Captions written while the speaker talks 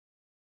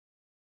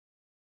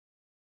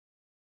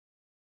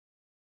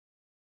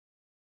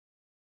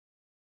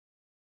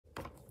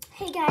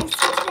Hey guys,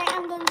 so today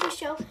I'm going to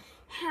show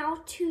how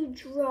to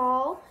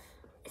draw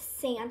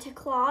Santa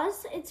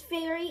Claus. It's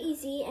very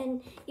easy,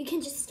 and you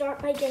can just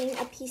start by getting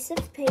a piece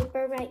of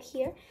paper right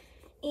here,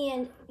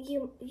 and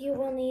you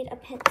will need a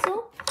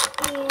pencil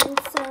and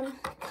some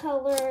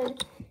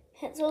colored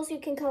pencils. You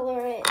can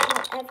color it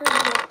however you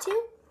want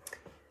to.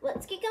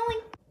 Let's get going.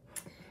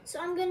 So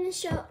I'm going to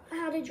show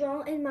how to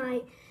draw in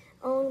my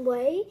own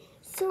way.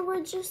 So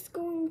we're just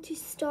going to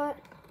start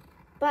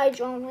by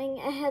drawing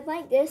a head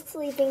like this,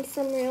 leaving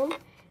some room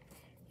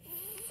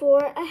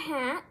for a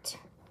hat.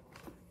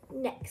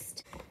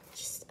 Next,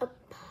 just a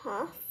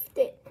puff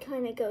that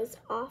kind of goes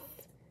off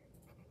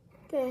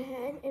the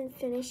head and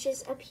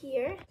finishes up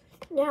here.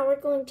 Now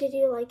we're going to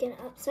do like an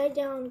upside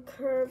down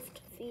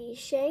curved V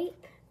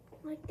shape,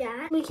 like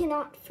that. We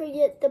cannot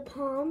forget the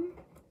palm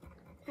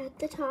at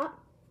the top.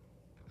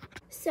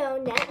 So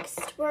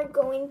next, we're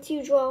going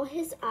to draw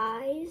his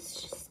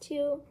eyes, just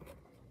two,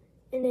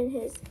 and then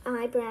his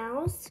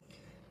eyebrows,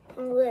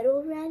 a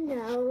little red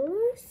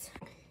nose.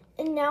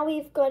 And now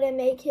we've got to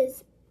make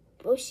his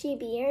bushy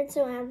beard,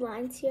 so add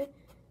lines here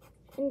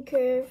and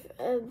curve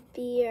a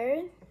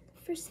beard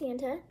for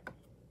Santa.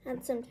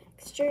 Add some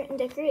texture and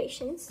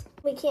decorations.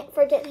 We can't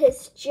forget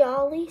his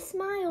jolly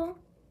smile.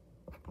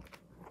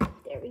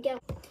 There we go.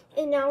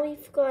 And now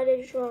we've got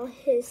to draw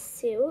his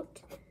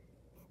suit.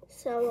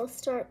 So we'll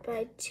start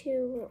by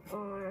two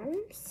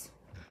arms.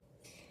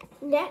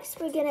 Next,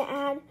 we're going to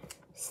add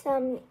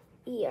some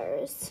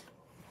ears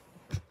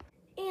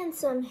and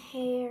some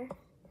hair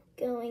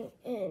going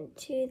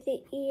into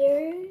the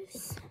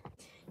ears.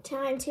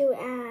 Time to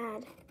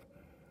add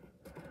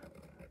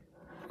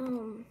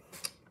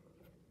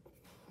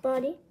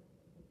body,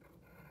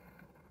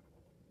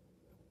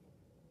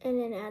 and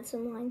then add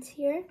some lines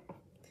here.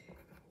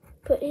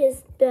 Put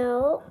his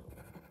belt,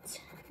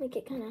 make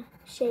it kind of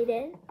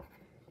shaded.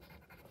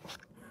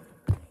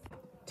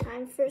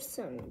 Time for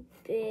some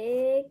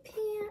big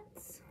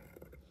pants.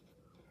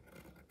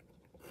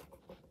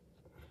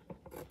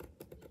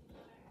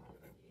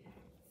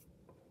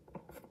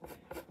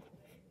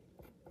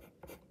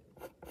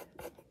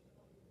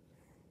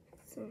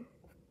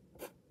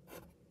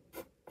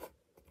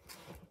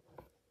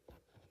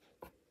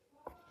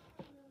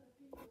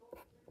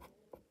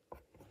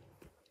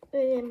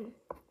 And then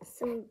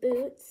some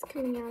boots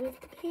coming out of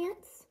the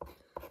pants.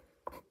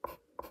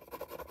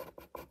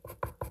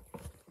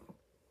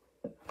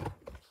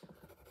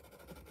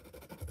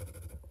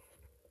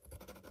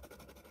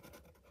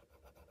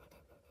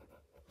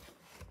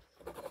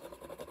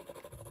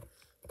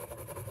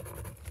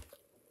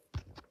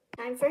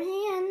 Time for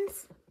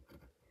hands.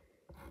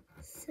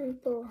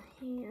 Simple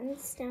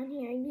hands down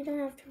here. You don't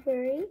have to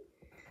worry.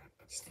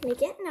 Just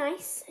make it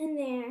nice in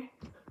there.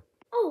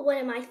 Oh, what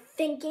am I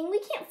thinking? We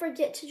can't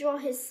forget to draw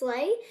his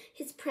sleigh,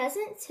 his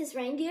presents, his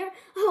reindeer.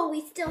 Oh,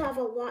 we still have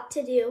a lot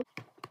to do.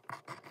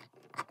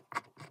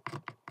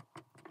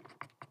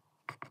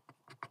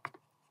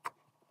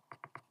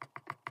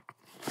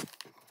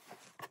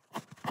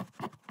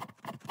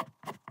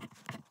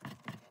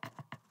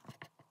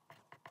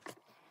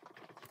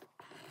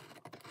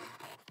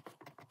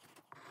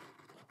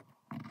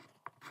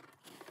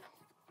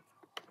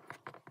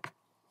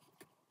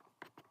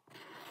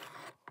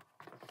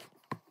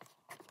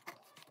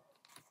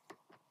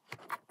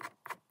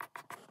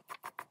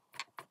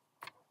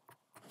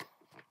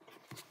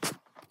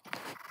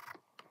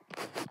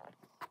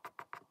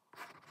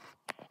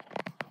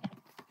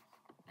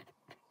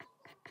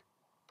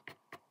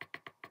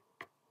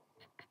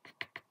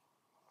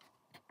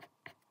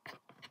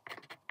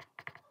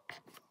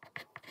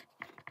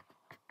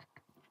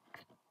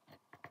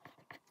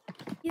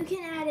 You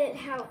can add it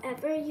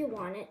however you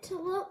want it to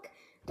look,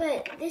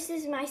 but this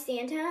is my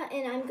Santa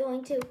and I'm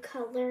going to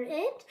color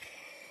it.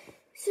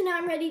 So now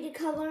I'm ready to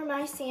color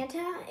my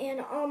Santa and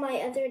all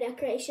my other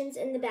decorations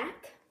in the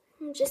back.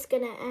 I'm just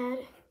gonna add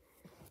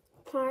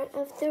part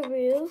of the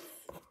roof,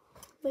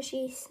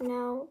 bushy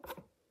snow,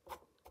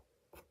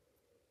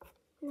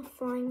 and the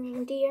flying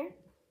reindeer.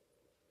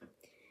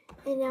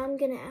 And now I'm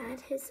gonna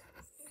add his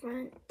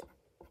front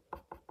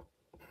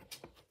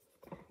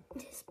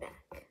and his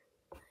back.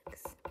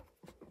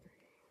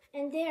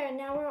 And there,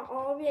 now we're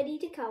all ready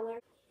to color.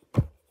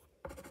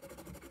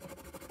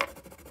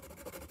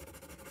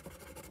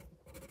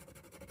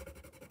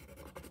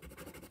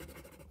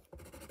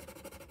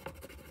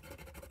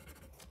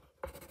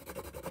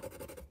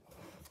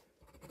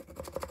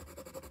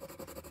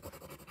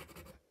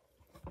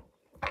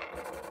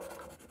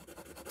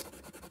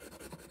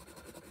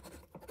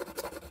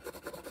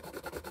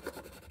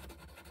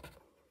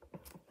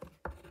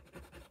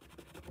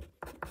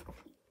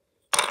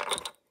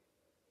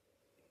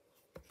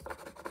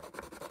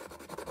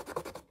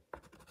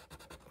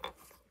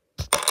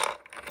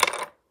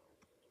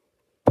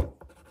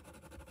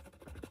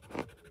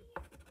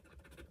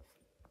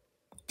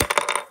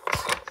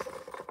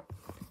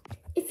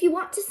 If you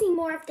want to see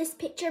more of this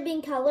picture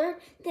being colored,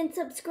 then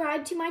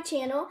subscribe to my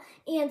channel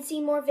and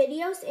see more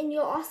videos, and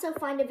you'll also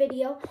find a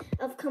video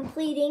of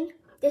completing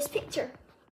this picture.